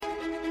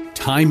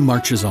Time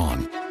marches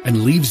on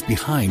and leaves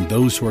behind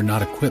those who are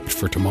not equipped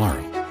for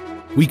tomorrow.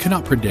 We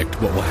cannot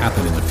predict what will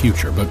happen in the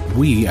future, but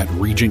we at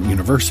Regent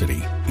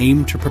University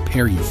aim to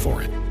prepare you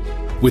for it.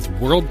 With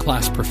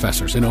world-class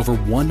professors in over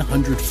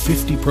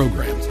 150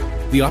 programs,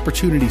 the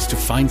opportunities to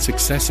find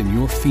success in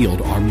your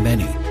field are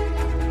many.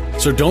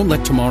 So don't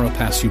let tomorrow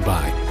pass you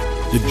by.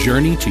 The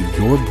journey to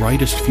your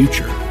brightest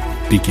future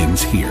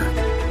begins here.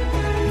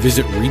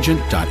 Visit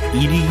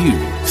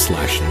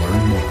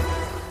regent.edu/learn more.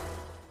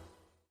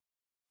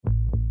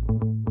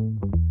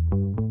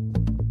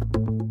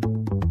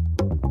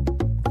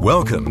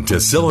 Welcome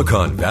to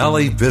Silicon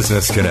Valley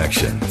Business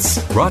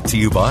Connections, brought to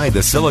you by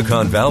the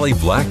Silicon Valley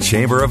Black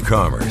Chamber of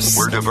Commerce,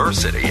 where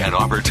diversity and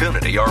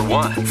opportunity are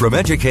one. From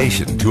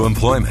education to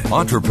employment,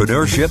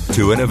 entrepreneurship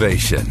to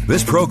innovation,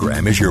 this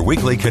program is your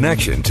weekly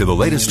connection to the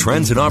latest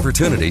trends and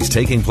opportunities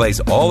taking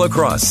place all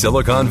across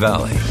Silicon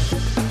Valley.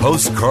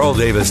 Host Carl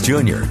Davis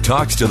Jr.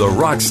 talks to the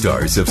rock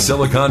stars of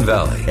Silicon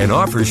Valley and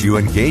offers you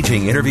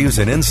engaging interviews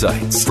and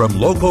insights from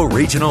local,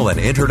 regional, and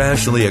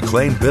internationally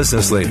acclaimed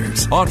business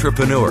leaders,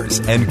 entrepreneurs,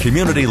 and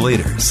community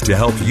leaders to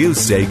help you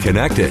stay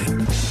connected.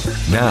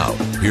 Now,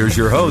 here's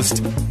your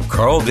host,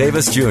 Carl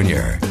Davis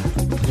Jr.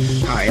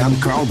 Hi, I'm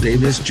Carl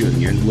Davis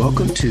Jr., and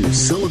welcome to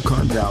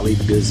Silicon Valley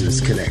Business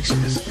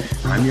Connections.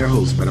 I'm your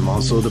host, but I'm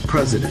also the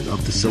president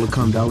of the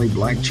Silicon Valley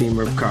Black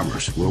Chamber of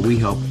Commerce, where we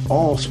help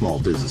all small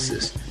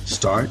businesses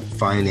start,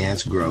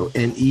 finance, grow,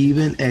 and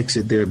even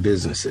exit their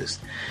businesses.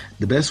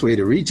 The best way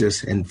to reach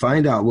us and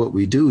find out what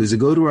we do is to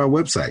go to our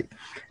website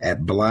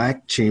at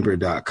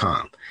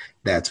blackchamber.com.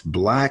 That's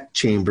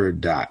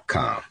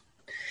blackchamber.com.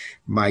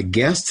 My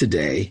guest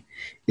today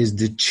is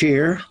the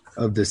chair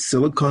of the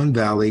Silicon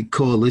Valley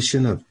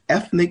Coalition of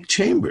Ethnic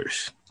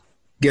Chambers.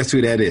 Guess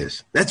who that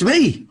is? That's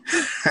me.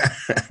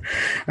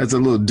 That's a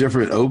little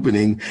different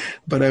opening,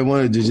 but I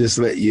wanted to just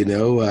let you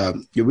know,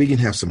 we can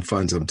have some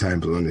fun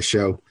sometimes on the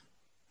show.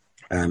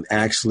 I'm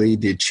actually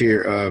the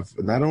chair of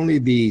not only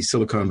the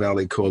Silicon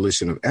Valley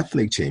Coalition of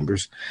Ethnic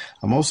Chambers,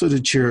 I'm also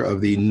the chair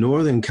of the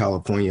Northern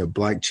California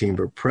Black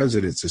Chamber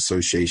Presidents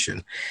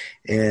Association.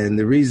 And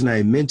the reason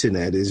I mention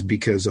that is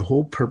because the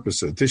whole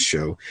purpose of this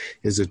show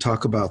is to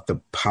talk about the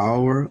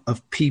power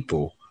of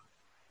people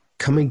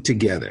coming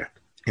together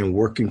and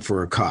working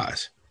for a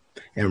cause.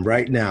 And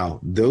right now,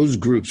 those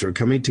groups are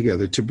coming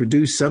together to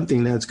produce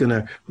something that's going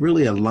to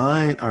really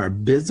align our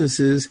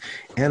businesses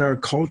and our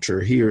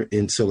culture here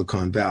in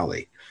Silicon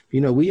Valley.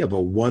 You know, we have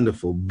a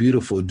wonderful,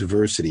 beautiful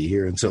diversity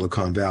here in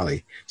Silicon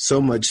Valley, so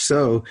much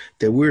so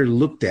that we're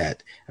looked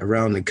at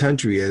around the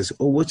country as,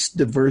 oh, what's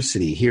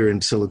diversity here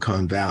in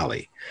Silicon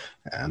Valley?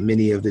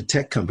 Many of the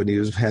tech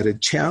companies have had a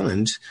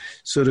challenge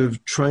sort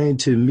of trying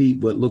to meet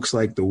what looks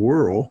like the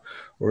world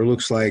or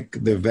looks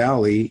like the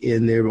valley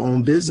in their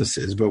own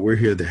businesses, but we're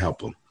here to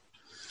help them.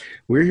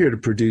 We're here to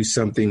produce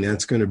something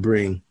that's going to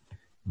bring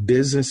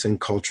business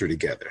and culture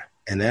together.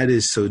 And that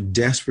is so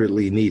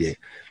desperately needed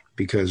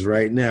because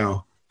right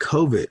now,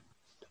 COVID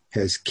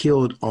has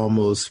killed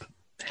almost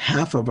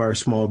half of our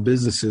small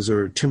businesses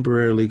are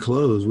temporarily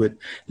closed with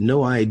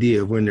no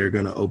idea of when they're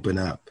going to open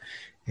up.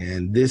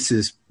 And this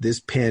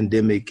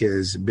pandemic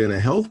has been a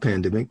health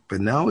pandemic,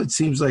 but now it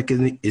seems like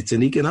it's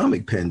an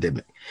economic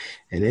pandemic.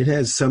 And it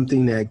has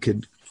something that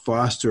could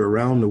foster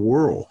around the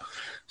world.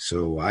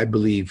 So I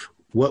believe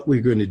what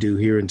we're going to do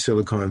here in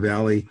Silicon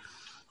Valley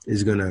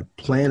is going to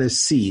plant a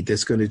seed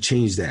that's going to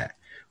change that.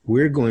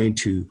 We're going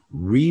to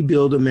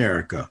rebuild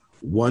America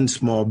one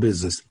small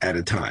business at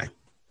a time.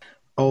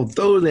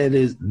 Although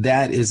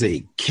that is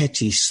a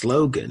catchy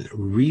slogan,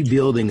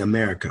 rebuilding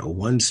America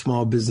one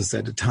small business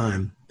at a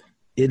time,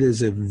 it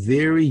is a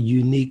very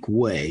unique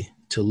way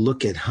to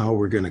look at how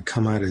we're going to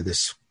come out of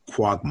this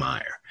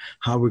quagmire,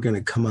 how we're going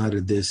to come out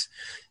of this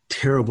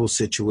terrible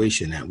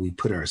situation that we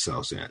put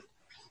ourselves in.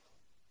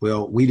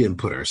 Well, we didn't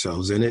put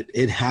ourselves in it.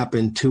 It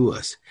happened to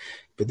us.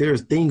 But there are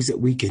things that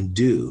we can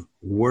do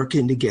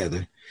working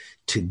together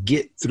to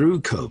get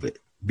through COVID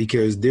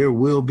because there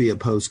will be a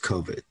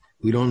post-COVID.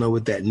 We don't know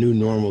what that new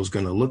normal is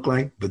going to look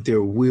like, but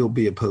there will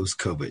be a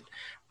post-COVID.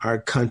 Our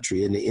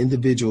country and the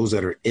individuals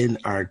that are in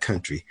our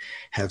country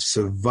have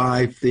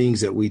survived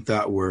things that we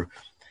thought were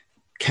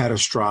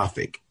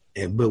catastrophic,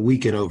 but we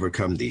can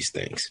overcome these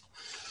things.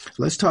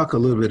 Let's talk a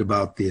little bit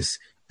about this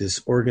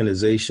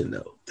organization,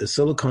 though, the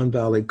Silicon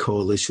Valley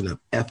Coalition of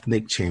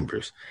Ethnic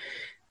Chambers.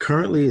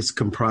 Currently, it's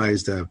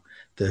comprised of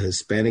the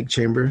Hispanic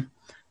Chamber,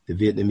 the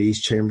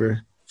Vietnamese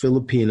Chamber,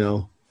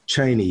 Filipino,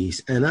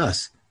 Chinese, and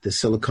us, the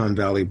Silicon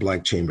Valley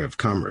Black Chamber of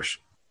Commerce.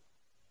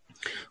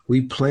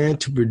 We plan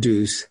to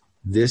produce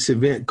this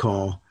event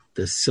called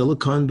the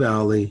Silicon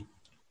Valley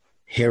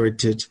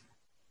Heritage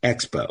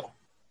Expo.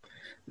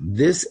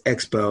 This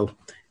expo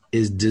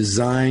is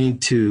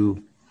designed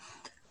to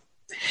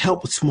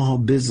help small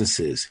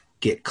businesses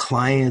get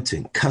clients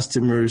and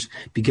customers,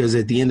 because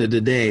at the end of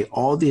the day,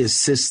 all the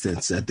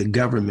assistance that the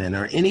government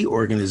or any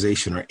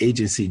organization or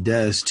agency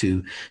does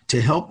to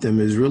help them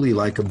is really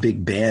like a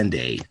big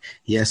Band-Aid.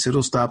 Yes,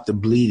 it'll stop the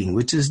bleeding,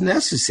 which is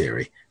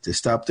necessary to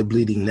stop the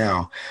bleeding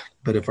now.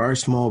 But if our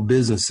small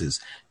businesses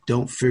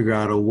don't figure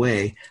out a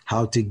way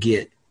how to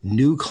get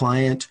new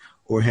clients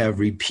or have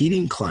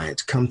repeating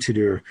clients come to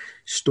their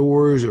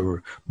stores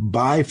or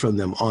buy from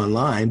them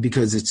online,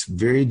 because it's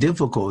very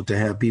difficult to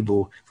have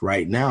people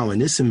right now in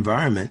this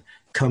environment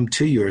come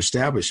to your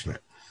establishment.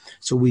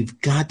 So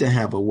we've got to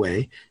have a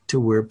way to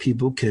where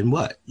people can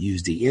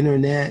use the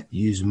internet,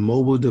 use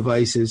mobile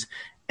devices,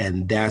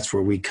 and that's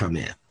where we come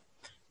in.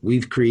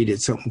 We've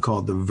created something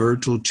called the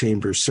Virtual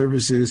Chamber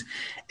Services,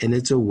 and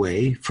it's a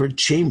way for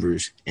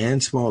chambers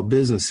and small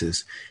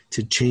businesses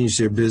to change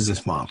their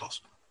business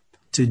models,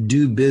 to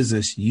do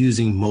business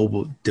using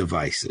mobile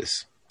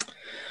devices.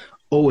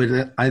 Oh,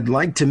 and I'd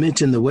like to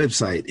mention the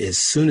website as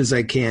soon as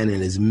I can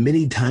and as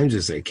many times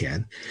as I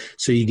can,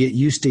 so you get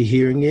used to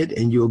hearing it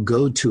and you'll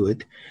go to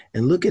it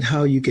and look at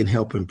how you can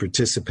help and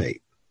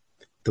participate.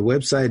 The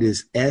website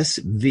is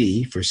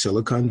SV for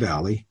Silicon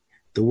Valley,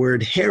 the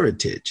word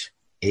heritage,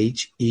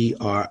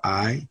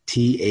 HERITAGE,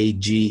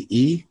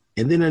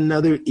 and then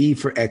another E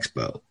for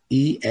Expo,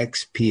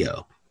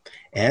 EXPO,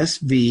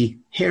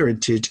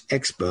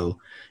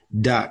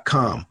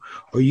 SVHeritageExpo.com,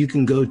 or you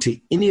can go to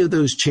any of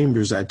those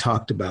chambers I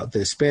talked about, the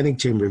Hispanic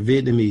Chamber,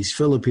 Vietnamese,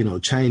 Filipino,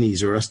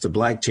 Chinese, or us, the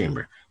Black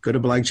Chamber. Go to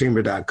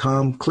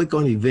blackchamber.com, click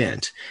on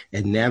events,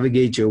 and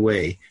navigate your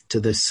way to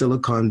the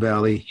Silicon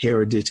Valley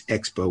Heritage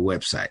Expo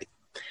website.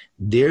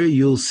 There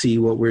you'll see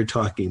what we're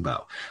talking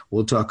about.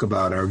 We'll talk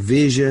about our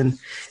vision,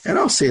 and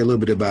I'll say a little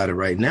bit about it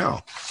right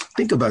now.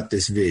 Think about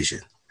this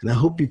vision, and I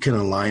hope you can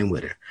align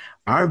with it.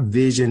 Our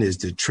vision is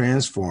to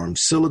transform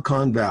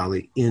Silicon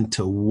Valley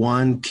into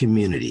one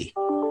community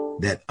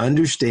that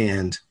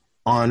understands,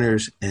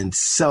 honors, and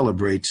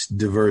celebrates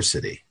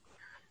diversity.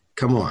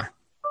 Come on.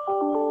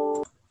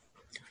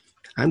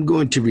 I'm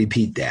going to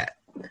repeat that.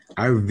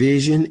 Our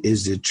vision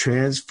is to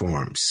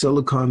transform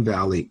Silicon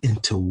Valley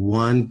into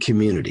one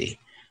community.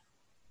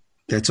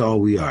 That's all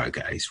we are,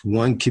 guys.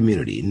 One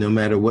community. No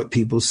matter what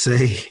people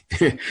say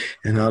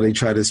and how they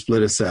try to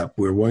split us up,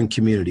 we're one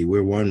community.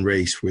 We're one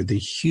race. We're the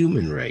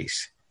human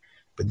race.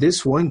 But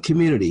this one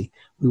community,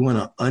 we want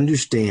to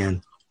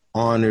understand,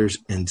 honors,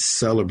 and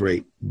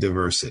celebrate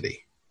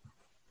diversity.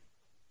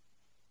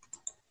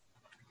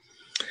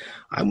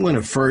 I'm going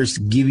to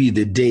first give you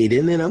the date,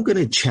 and then I'm going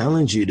to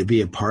challenge you to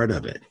be a part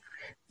of it.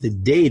 The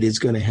date is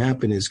going to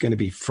happen is going to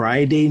be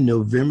Friday,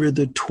 November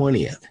the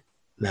 20th.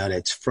 Now,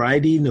 that's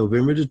Friday,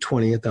 November the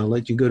 20th. I'll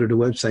let you go to the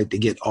website to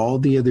get all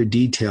the other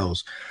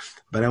details,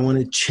 but I want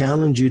to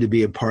challenge you to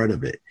be a part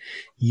of it.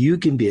 You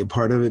can be a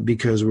part of it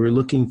because we're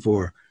looking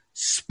for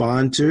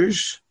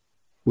sponsors.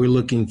 We're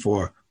looking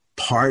for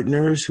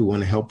partners who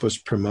want to help us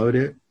promote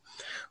it.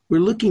 We're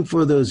looking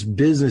for those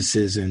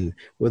businesses, and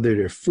whether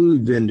they're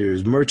food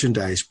vendors,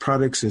 merchandise,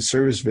 products, and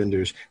service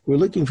vendors, we're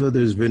looking for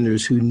those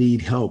vendors who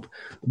need help.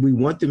 We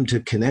want them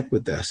to connect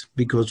with us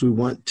because we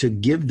want to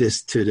give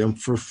this to them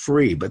for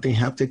free, but they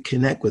have to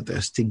connect with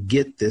us to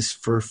get this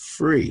for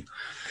free.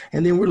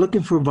 And then we're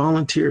looking for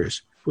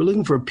volunteers. We're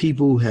looking for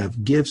people who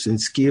have gifts and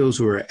skills,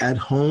 who are at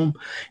home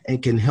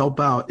and can help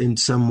out in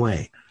some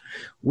way.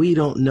 We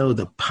don't know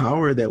the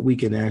power that we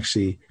can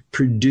actually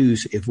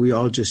produce if we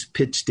all just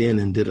pitched in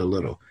and did a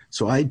little.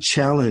 So I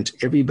challenge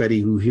everybody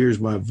who hears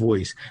my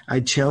voice.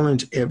 I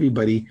challenge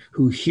everybody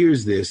who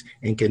hears this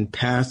and can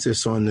pass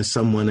this on to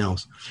someone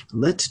else.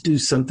 Let's do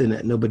something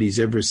that nobody's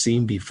ever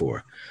seen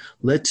before.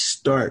 Let's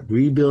start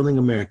rebuilding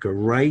America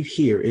right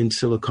here in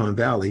Silicon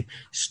Valley,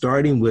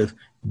 starting with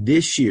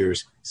this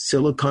year's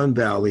Silicon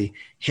Valley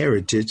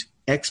Heritage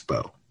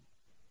Expo.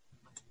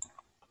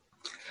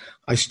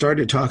 I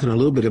started talking a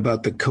little bit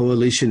about the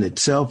coalition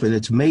itself and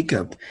its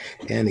makeup.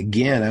 And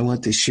again, I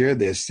want to share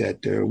this, that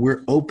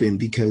we're open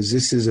because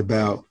this is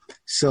about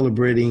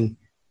celebrating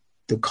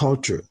the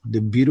culture, the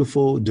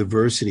beautiful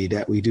diversity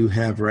that we do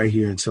have right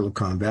here in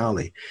Silicon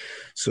Valley.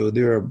 So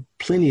there are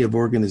plenty of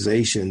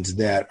organizations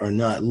that are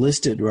not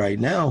listed right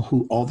now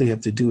who all they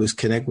have to do is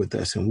connect with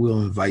us, and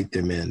we'll invite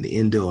them in. The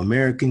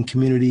Indo-American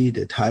community,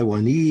 the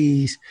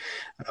Taiwanese,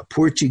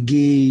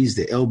 Portuguese,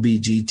 the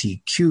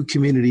LGBTQ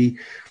community.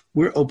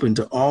 We're open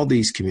to all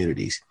these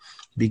communities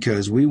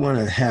because we want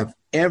to have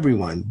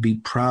everyone be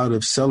proud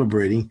of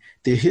celebrating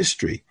their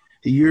history.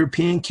 The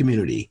European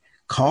community,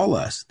 call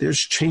us. There's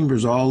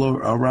chambers all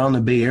around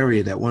the Bay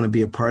Area that want to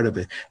be a part of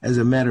it. As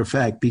a matter of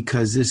fact,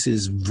 because this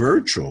is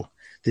virtual,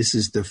 this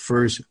is the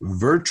first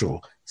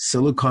virtual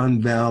Silicon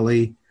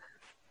Valley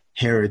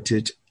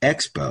Heritage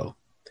Expo.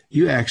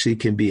 You actually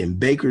can be in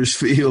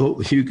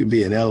Bakersfield, you can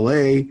be in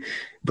LA,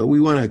 but we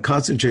want to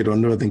concentrate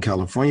on Northern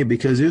California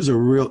because there's a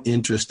real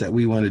interest that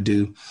we want to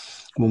do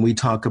when we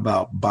talk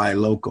about buy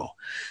local.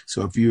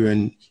 So if you're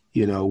in,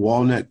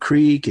 Walnut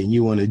Creek and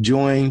you want to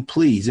join,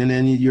 please. And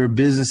then your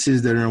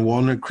businesses that are in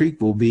Walnut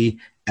Creek will be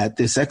at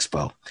this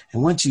expo.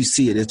 And once you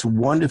see it, it's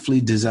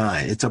wonderfully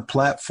designed. It's a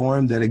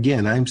platform that,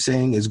 again, I'm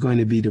saying is going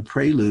to be the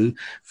prelude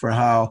for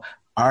how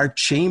our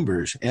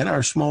chambers and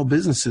our small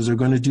businesses are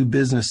going to do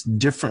business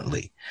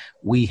differently.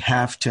 We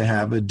have to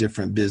have a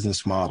different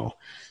business model.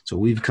 So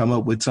we've come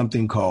up with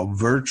something called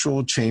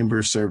Virtual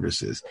Chamber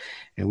Services,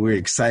 and we're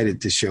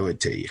excited to show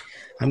it to you.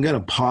 I'm going to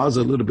pause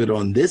a little bit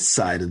on this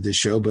side of the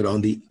show, but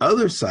on the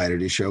other side of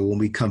the show, when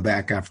we come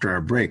back after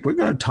our break, we're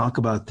going to talk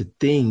about the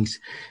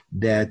things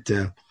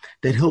that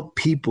help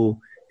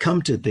people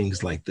come to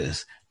things like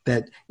this.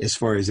 That as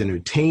far as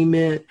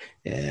entertainment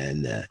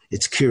and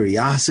it's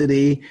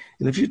curiosity.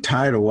 And if you're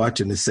tired of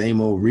watching the same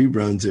old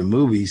reruns of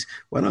movies,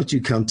 why don't you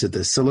come to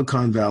the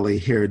Silicon Valley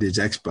Heritage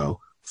Expo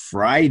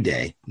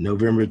Friday,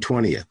 November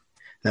 20th.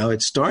 Now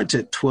it starts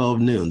at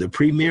 12 noon. The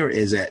premiere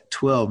is at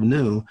 12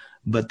 noon,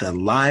 but the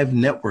live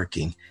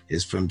networking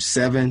is from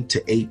 7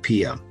 to 8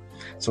 p.m.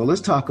 So let's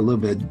talk a little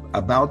bit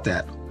about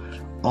that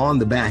on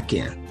the back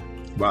end.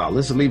 Wow,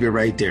 let's leave it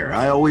right there.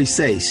 I always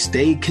say,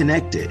 stay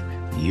connected.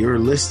 You're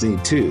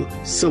listening to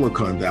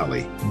Silicon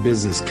Valley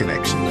Business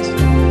Connections.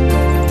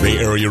 Bay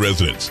Area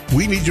residents,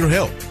 we need your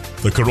help.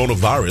 The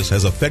coronavirus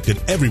has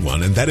affected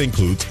everyone, and that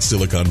includes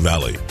Silicon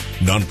Valley.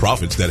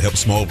 Nonprofits that help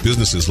small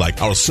businesses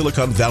like our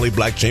Silicon Valley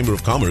Black Chamber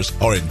of Commerce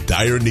are in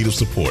dire need of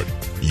support.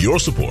 Your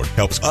support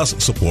helps us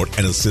support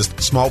and assist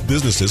small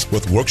businesses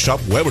with workshop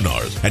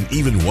webinars and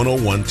even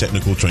one-on-one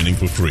technical training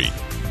for free.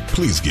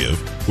 Please give,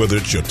 whether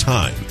it's your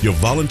time, your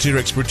volunteer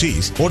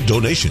expertise, or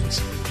donations.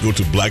 Go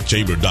to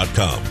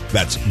blackchamber.com.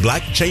 That's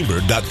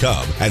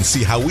blackchamber.com and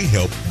see how we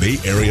help Bay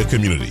Area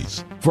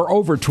communities. For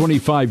over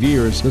 25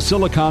 years, the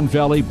Silicon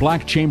Valley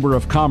Black Chamber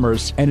of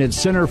Commerce and its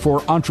Center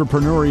for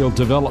Entrepreneurial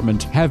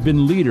Development have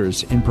been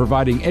leaders in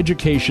providing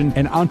education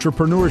and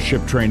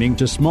entrepreneurship training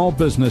to small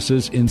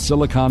businesses in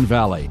Silicon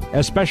Valley,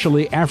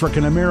 especially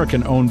African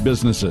American-owned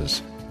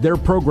businesses. Their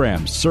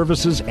programs,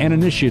 services, and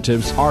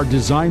initiatives are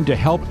designed to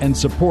help and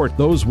support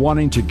those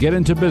wanting to get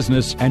into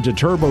business and to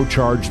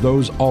turbocharge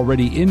those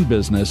already in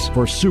business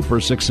for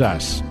super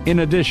success.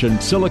 In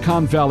addition,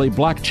 Silicon Valley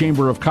Black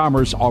Chamber of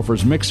Commerce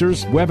offers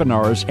mixers,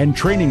 webinars, and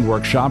training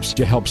workshops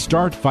to help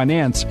start,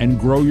 finance, and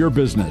grow your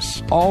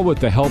business, all with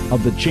the help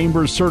of the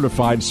Chamber's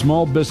certified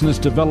Small Business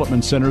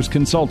Development Center's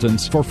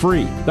consultants for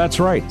free. That's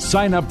right.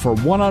 Sign up for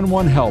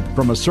one-on-one help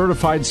from a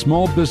certified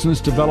small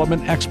business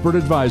development expert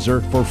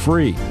advisor for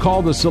free.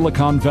 Call the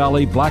Silicon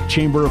Valley Black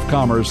Chamber of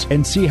Commerce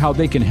and see how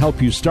they can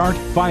help you start,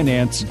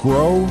 finance,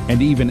 grow,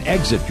 and even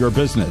exit your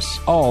business,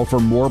 all for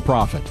more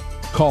profit.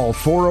 Call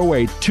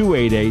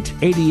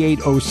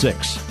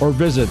 408-288-8806 or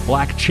visit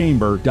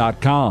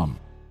blackchamber.com.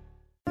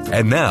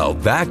 And now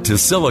back to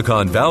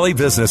Silicon Valley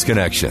Business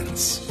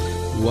Connections.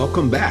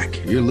 Welcome back.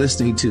 You're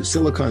listening to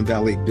Silicon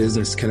Valley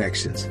Business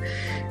Connections.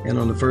 And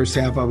on the first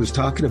half, I was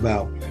talking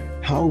about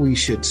how we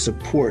should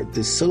support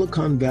the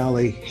Silicon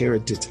Valley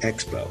Heritage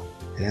Expo.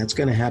 And that's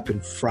going to happen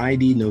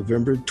Friday,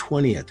 November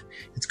 20th.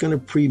 It's going to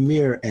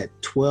premiere at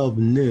 12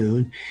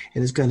 noon,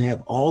 and it's going to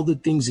have all the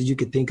things that you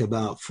could think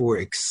about for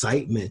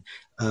excitement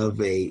of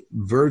a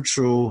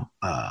virtual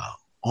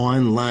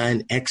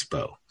online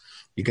expo.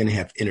 You're going to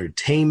have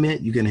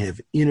entertainment. You're going to have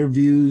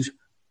interviews,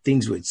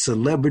 things with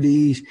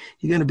celebrities.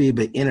 You're going to be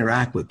able to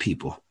interact with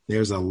people.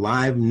 There's a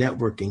live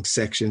networking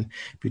section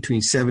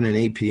between 7 and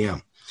 8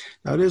 p.m.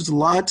 Now, there's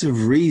lots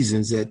of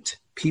reasons that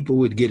people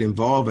would get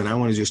involved, and I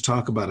want to just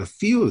talk about a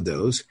few of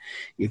those.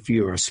 If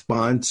you're a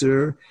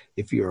sponsor,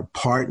 if you're a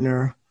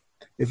partner,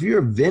 if you're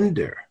a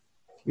vendor,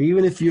 or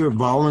even if you're a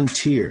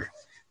volunteer,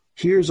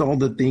 here's all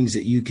the things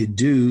that you could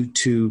do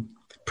to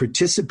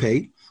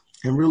participate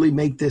and really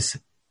make this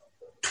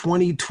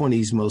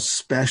 2020's most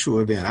special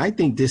event. I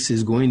think this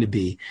is going to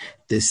be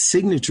the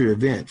signature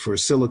event for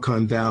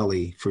Silicon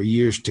Valley for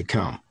years to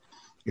come.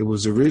 It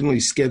was originally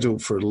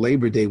scheduled for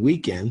Labor Day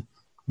weekend,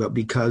 but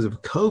because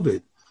of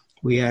COVID,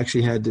 we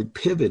actually had to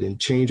pivot and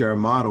change our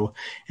model.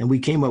 And we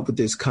came up with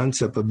this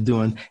concept of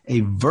doing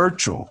a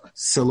virtual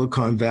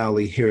Silicon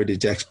Valley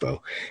Heritage Expo.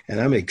 And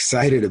I'm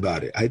excited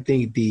about it. I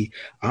think the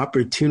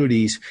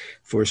opportunities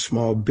for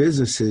small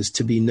businesses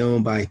to be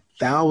known by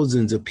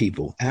thousands of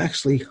people,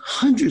 actually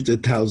hundreds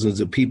of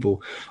thousands of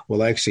people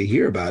will actually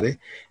hear about it.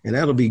 And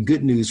that'll be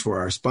good news for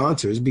our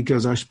sponsors,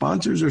 because our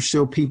sponsors are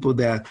still people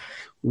that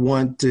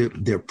want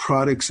their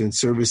products and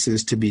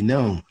services to be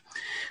known.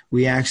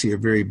 We actually are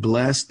very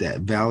blessed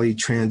that Valley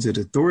Transit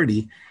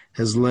Authority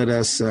has let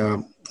us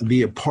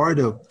be a part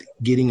of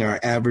getting our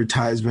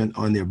advertisement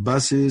on their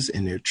buses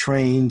and their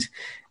trains.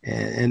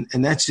 And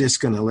that's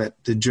just going to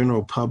let the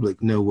general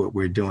public know what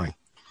we're doing.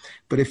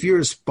 But if you're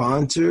a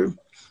sponsor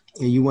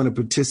and you want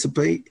to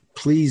participate,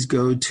 please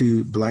go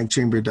to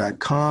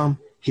blackchamber.com,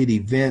 hit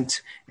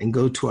events, and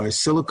go to our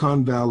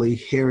Silicon Valley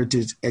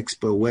Heritage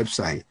Expo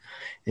website.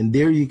 And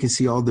there you can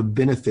see all the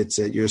benefits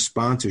that your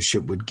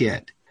sponsorship would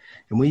get.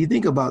 And when you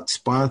think about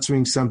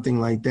sponsoring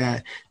something like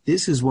that,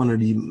 this is one of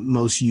the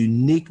most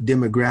unique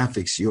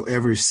demographics you'll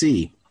ever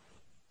see,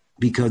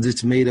 because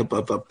it's made up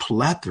of a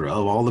plethora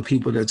of all the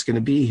people that's going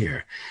to be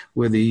here,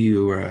 whether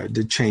you are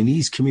the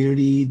Chinese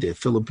community, the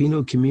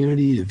Filipino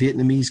community, the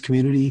Vietnamese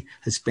community,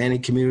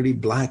 Hispanic community,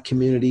 Black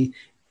community,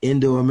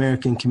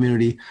 Indo-American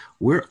community.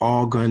 We're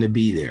all going to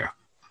be there.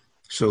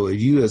 So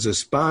if you as a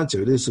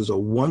sponsor, this is a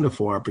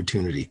wonderful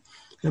opportunity.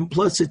 And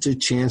plus, it's a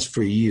chance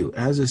for you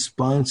as a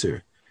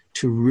sponsor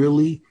to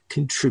really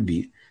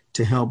contribute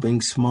to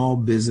helping small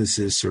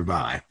businesses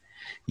survive.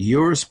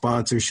 Your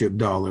sponsorship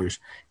dollars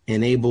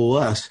enable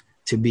us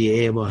to be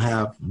able to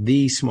have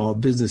these small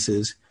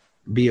businesses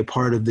be a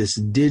part of this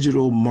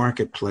digital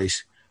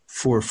marketplace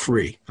for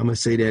free. I'm going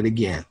to say that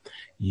again.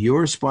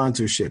 Your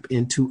sponsorship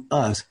into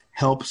us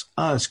helps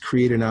us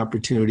create an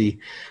opportunity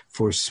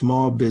for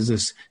small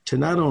business to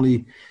not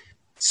only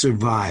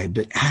survive,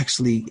 but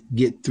actually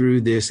get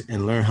through this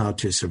and learn how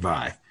to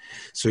survive.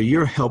 So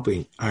you're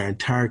helping our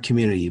entire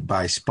community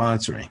by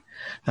sponsoring.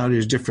 Now,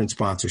 there's different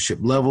sponsorship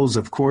levels,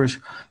 of course.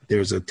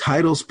 There's a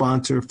title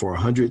sponsor for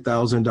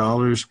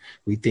 $100,000.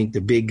 We think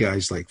the big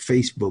guys like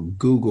Facebook,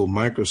 Google,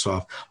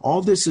 Microsoft,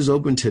 all this is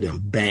open to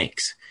them.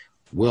 Banks,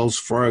 Wells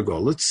Fargo.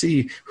 Let's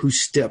see who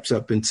steps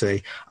up and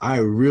say, I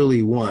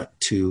really want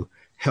to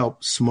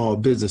help small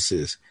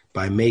businesses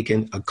by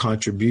making a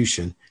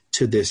contribution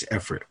to this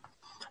effort.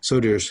 So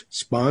there's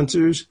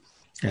sponsors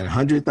at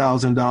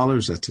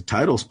 $100,000. That's a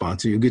title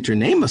sponsor. You get your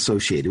name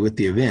associated with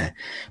the event.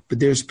 But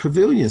there's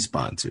pavilion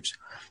sponsors,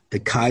 the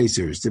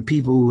Kaisers, the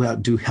people who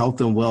do health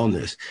and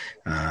wellness,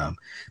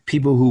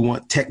 people who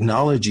want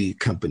technology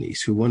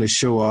companies who want to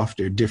show off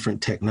their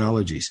different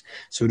technologies.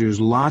 So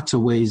there's lots of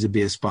ways to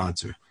be a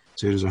sponsor.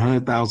 So there's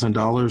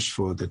 $100,000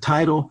 for the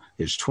title.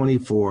 There's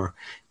 $20,000 for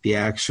the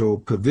actual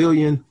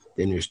pavilion.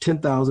 Then there's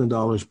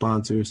 $10,000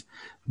 sponsors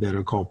that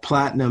are called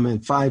platinum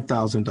and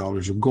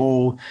 $5,000 of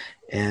gold.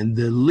 And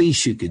the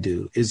least you could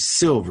do is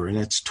silver, and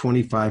that's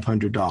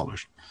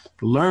 $2,500.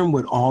 Learn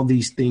what all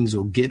these things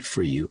will get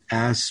for you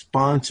as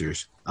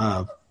sponsors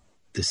of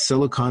the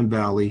Silicon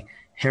Valley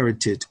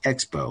Heritage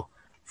Expo,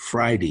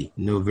 Friday,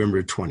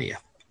 November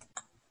 20th.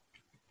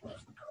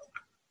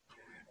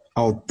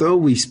 Although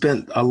we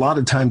spent a lot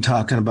of time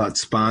talking about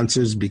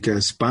sponsors,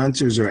 because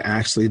sponsors are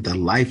actually the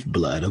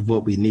lifeblood of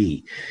what we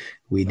need.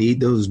 We need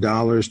those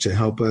dollars to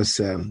help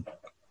us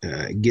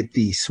get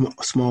these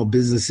small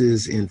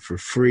businesses in for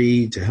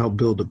free, to help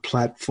build a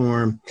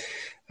platform.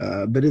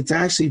 But it's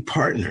actually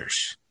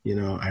partners. You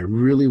know, I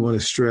really want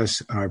to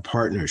stress our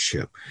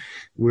partnership.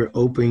 We're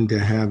open to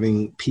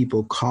having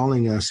people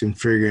calling us and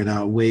figuring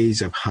out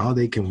ways of how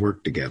they can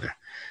work together.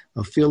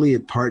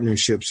 Affiliate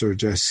partnerships are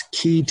just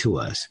key to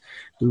us.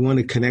 We want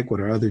to connect with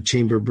our other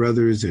chamber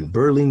brothers in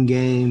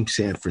Burlingame,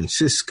 San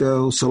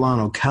Francisco,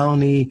 Solano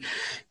County,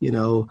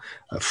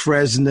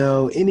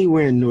 Fresno,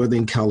 anywhere in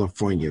Northern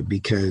California,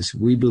 because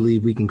we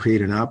believe we can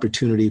create an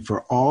opportunity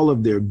for all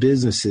of their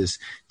businesses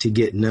to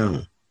get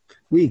known.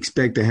 We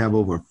expect to have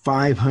over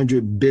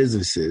 500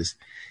 businesses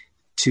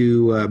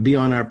to be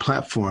on our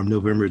platform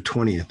November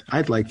 20th.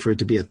 I'd like for it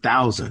to be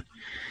 1,000.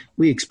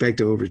 We expect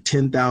over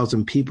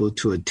 10,000 people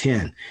to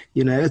attend.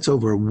 That's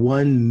over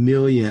 1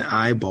 million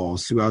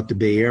eyeballs throughout the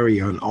Bay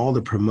Area on all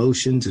the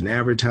promotions and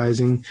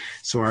advertising.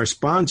 So our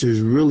sponsors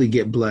really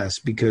get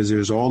blessed because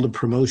there's all the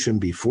promotion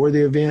before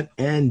the event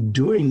and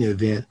during the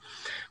event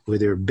where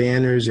their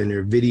banners and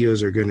their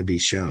videos are going to be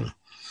shown.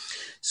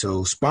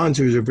 So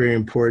sponsors are very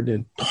important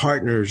and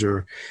partners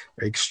are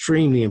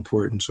extremely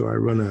important. So I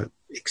want to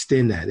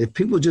extend that. If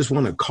people just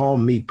want to call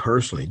me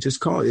personally, just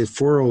call it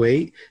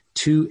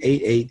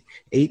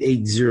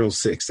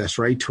 408-288-8806. That's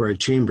right to our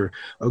chamber,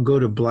 or go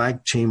to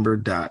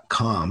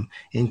blackchamber.com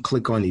and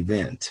click on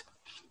event.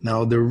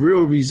 Now, the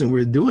real reason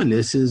we're doing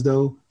this is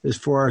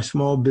for our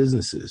small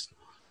businesses.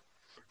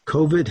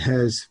 COVID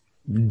has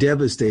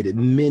devastated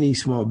many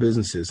small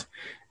businesses,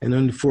 and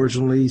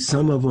unfortunately,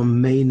 some of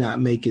them may not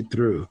make it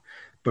through.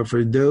 But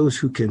for those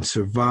who can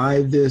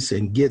survive this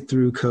and get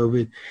through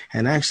COVID,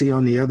 and actually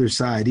on the other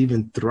side,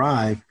 even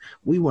thrive,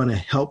 we want to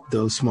help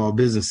those small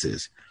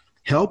businesses.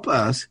 Help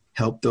us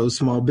help those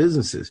small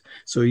businesses.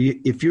 So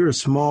if you're a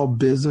small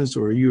business,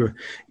 or you're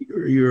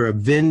a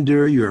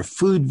vendor, you're a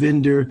food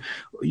vendor,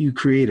 or you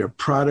create a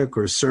product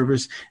or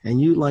service, and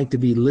you'd like to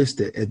be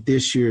listed at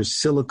this year's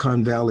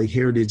Silicon Valley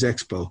Heritage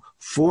Expo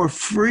for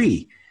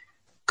free,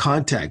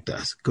 contact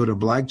us. Go to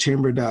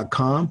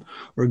blackchamber.com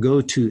or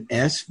go to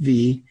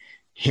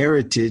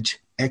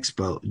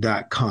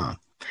svheritageexpo.com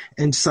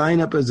and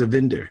sign up as a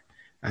vendor.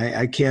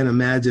 I can't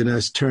imagine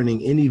us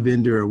turning any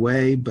vendor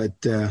away, but,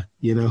 there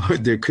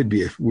could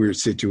be a weird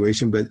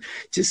situation, but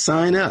just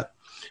sign up.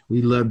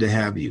 We'd love to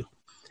have you.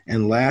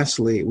 And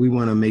lastly, we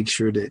want to make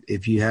sure that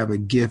if you have a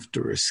gift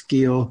or a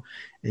skill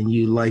and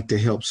you'd like to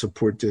help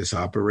support this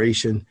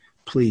operation,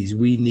 please,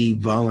 we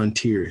need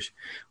volunteers.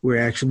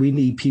 We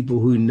need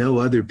people who know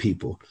other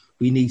people.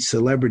 We need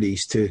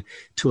celebrities to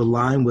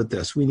align with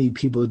us. We need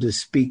people to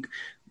speak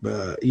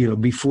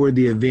before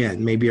the event,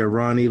 maybe a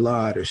Ronnie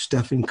Lott or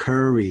Stephen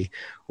Curry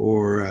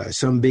or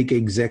some big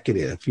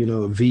executive,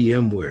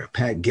 VMware,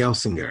 Pat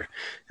Gelsinger,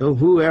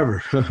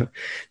 whoever,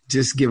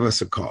 just give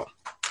us a call.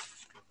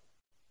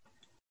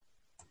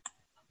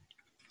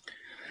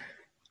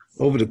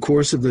 Over the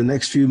course of the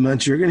next few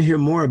months, you're going to hear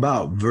more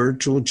about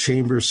virtual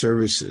chamber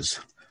services.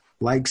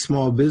 Like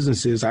small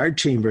businesses, our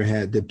chamber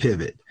had to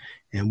pivot,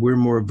 and we're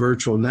more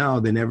virtual now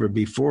than ever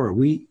before.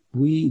 We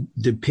we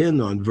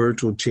depend on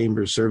virtual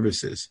chamber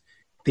services,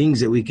 things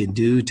that we can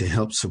do to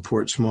help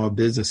support small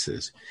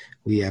businesses.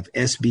 We have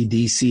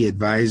SBDC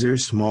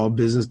advisors, Small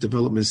Business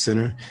Development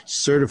Center,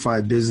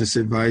 certified business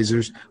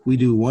advisors. We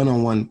do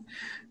one-on-one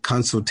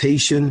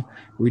consultation.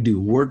 We do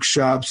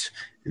workshops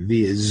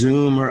via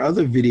Zoom or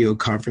other video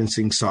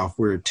conferencing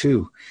software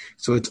too.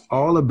 So it's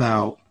all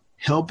about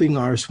helping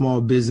our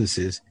small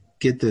businesses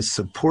get the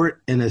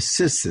support and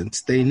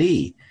assistance they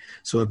need.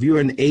 So if you're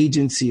an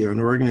agency or an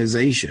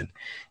organization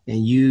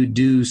and you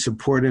do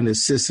support and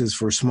assistance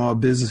for small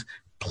business,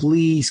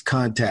 please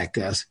contact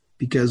us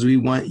because we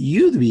want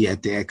you to be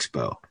at the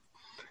expo.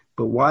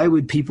 But why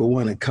would people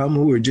want to come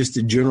who are just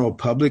the general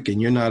public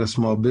and you're not a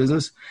small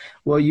business?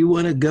 Well, you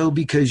want to go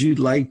because you'd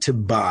like to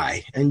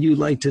buy and you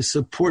like to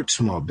support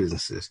small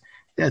businesses.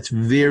 That's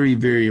very,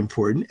 very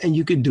important. And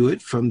you can do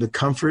it from the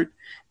comfort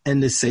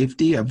and the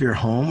safety of your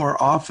home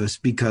or office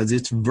because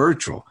it's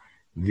virtual.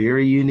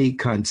 Very unique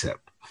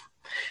concept.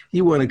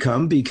 You want to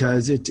come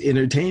because it's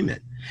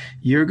entertainment.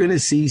 You're going to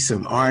see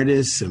some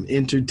artists, some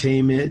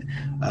entertainment,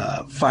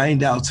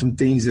 find out some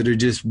things that are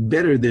just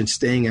better than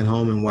staying at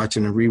home and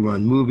watching a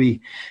rerun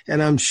movie.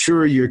 And I'm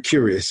sure you're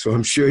curious, so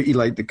I'm sure you'd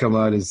like to come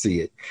out and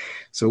see it.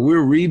 So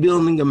we're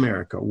rebuilding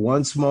America,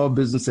 one small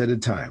business at a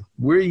time.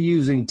 We're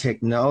using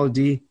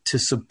technology to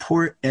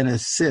support and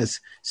assist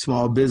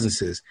small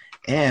businesses,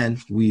 and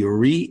we are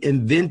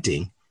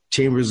reinventing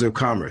chambers of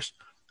commerce.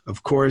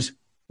 Of course,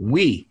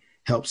 we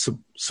help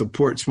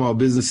support small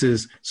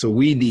businesses, so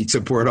we need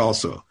support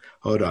also.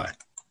 Hold on.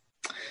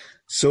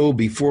 So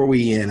before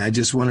we end, I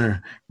just want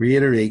to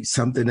reiterate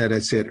something that I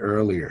said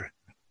earlier.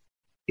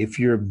 If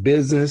you're a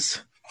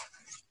business,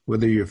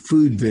 whether you're a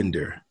food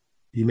vendor,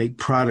 you make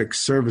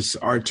products, service,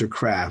 arts, or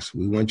crafts,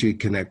 we want you to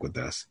connect with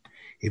us.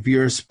 If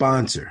you're a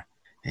sponsor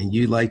and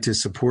you'd like to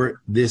support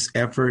this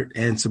effort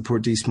and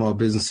support these small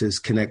businesses,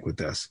 connect with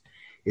us.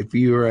 If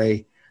you're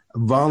a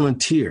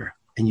volunteer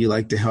and you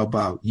like to help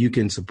out, you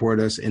can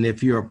support us. And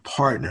if you're a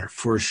partner,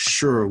 for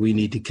sure, we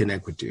need to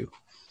connect with you.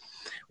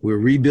 We're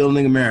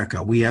rebuilding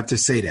America. We have to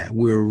say that.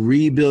 We're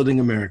rebuilding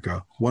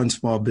America, one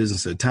small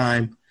business at a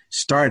time,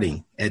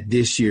 starting at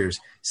this year's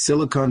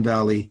Silicon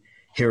Valley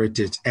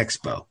Heritage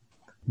Expo.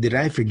 Did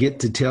I forget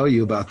to tell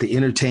you about the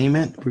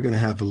entertainment? We're going to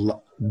have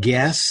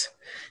guests.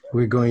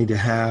 We're going to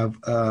have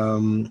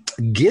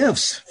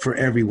gifts for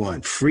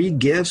everyone, free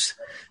gifts.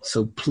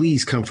 So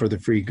please come for the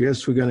free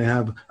gifts. We're going to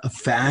have a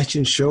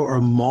fashion show or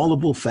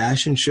multiple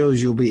fashion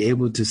shows you'll be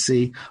able to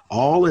see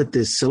all at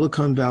this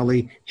Silicon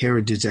Valley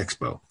Heritage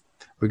Expo.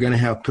 We're going to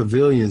have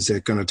pavilions that are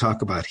going to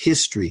talk about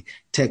history,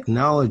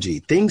 technology,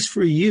 things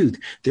for youth.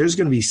 There's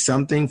going to be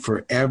something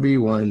for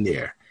everyone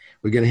there.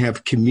 We're going to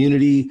have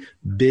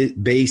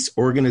community-based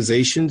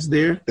organizations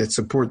there that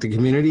support the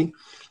community.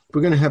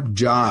 We're going to have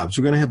jobs.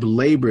 We're going to have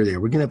labor there.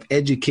 We're going to have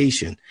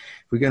education.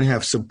 We're going to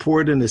have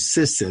support and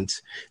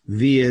assistance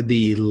via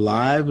the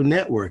live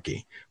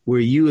networking, where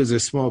you as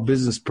a small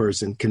business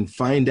person can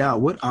find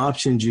out what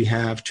options you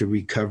have to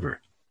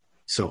recover.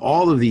 So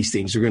all of these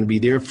things are going to be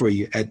there for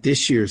you at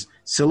this year's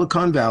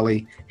Silicon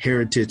Valley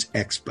Heritage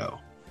Expo,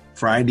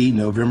 Friday,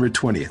 November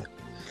 20th.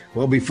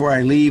 Well, before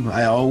I leave,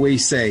 I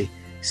always say,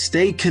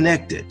 stay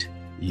connected.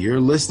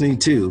 You're listening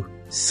to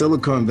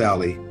Silicon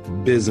Valley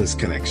Business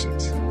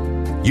Connections.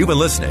 You've been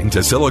listening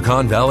to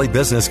Silicon Valley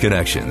Business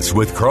Connections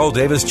with Carl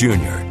Davis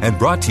Jr. and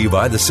brought to you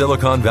by the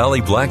Silicon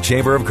Valley Black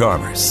Chamber of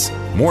Commerce.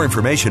 More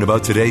information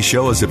about today's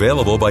show is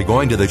available by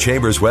going to the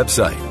Chamber's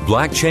website,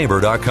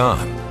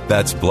 blackchamber.com.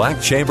 That's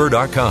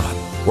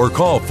blackchamber.com. Or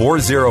call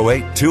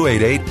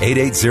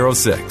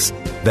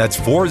 408-288-8806. That's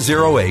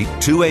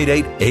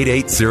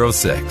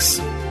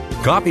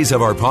 408-288-8806. Copies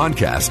of our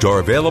podcast are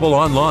available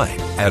online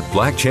at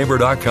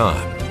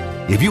blackchamber.com.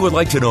 If you would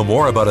like to know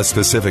more about a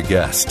specific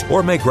guest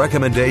or make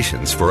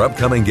recommendations for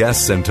upcoming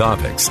guests and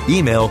topics,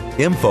 email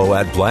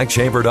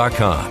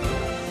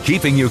info@blackchamber.com.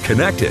 Keeping you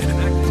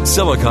connected.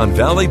 Silicon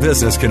Valley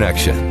Business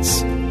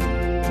Connections.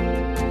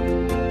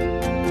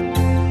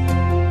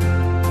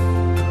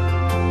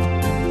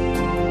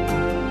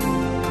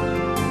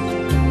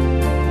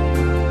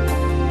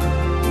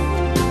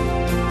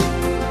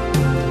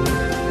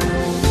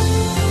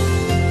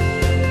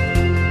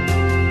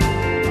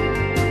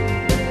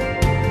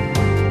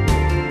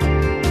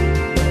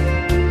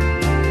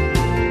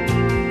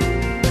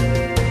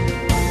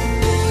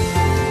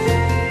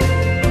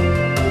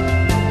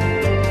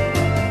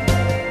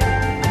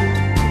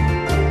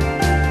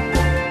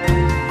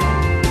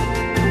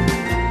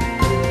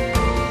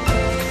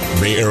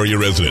 Area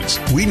residents,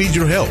 we need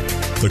your help.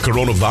 The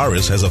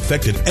coronavirus has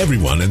affected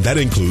everyone, and that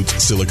includes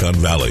Silicon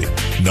Valley.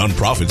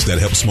 Nonprofits that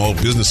help small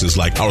businesses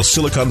like our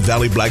Silicon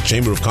Valley Black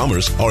Chamber of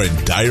Commerce are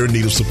in dire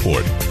need of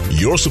support.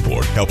 Your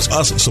support helps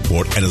us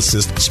support and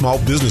assist small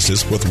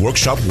businesses with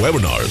workshop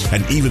webinars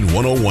and even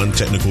one-on-one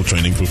technical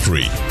training for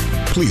free.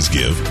 Please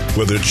give,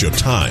 whether it's your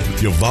time,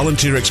 your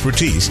volunteer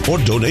expertise, or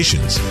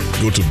donations.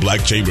 Go to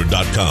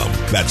blackchamber.com.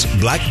 That's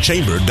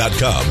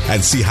blackchamber.com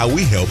and see how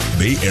we help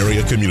Bay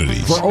Area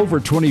communities. For over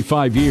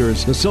 25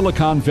 years, the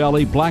Silicon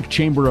Valley Black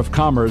Chamber of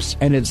Commerce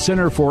and its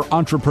Center for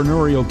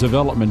Entrepreneurial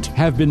Development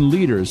have been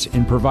leaders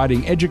in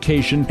providing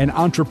education and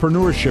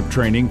entrepreneurship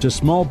training to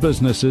small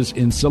businesses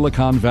in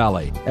Silicon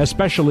Valley,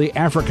 especially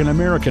African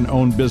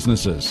American-owned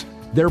businesses.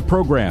 Their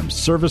programs,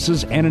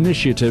 services, and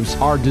initiatives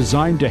are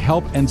designed to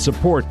help and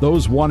support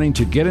those wanting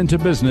to get into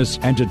business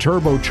and to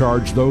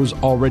turbocharge those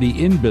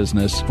already in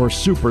business for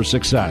super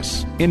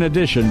success. In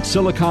addition,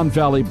 Silicon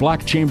Valley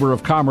Black Chamber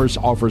of Commerce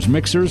offers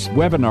mixers,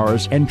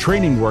 webinars, and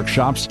training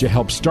workshops to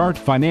help start,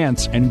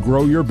 finance, and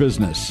grow your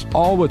business,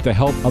 all with the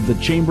help of the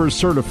Chamber's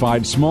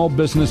certified Small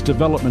Business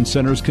Development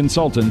Center's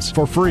consultants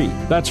for free.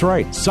 That's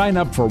right. Sign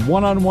up for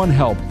one-on-one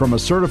help from a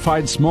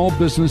certified small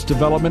business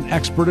development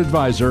expert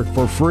advisor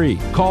for free.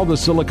 Call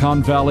the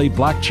Silicon Valley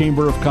Black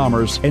Chamber of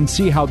Commerce and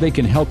see how they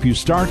can help you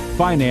start,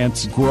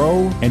 finance,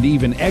 grow, and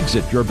even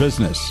exit your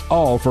business,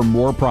 all for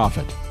more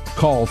profit.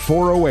 Call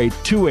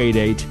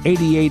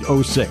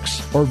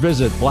 408-288-8806 or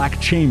visit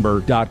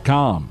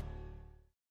blackchamber.com.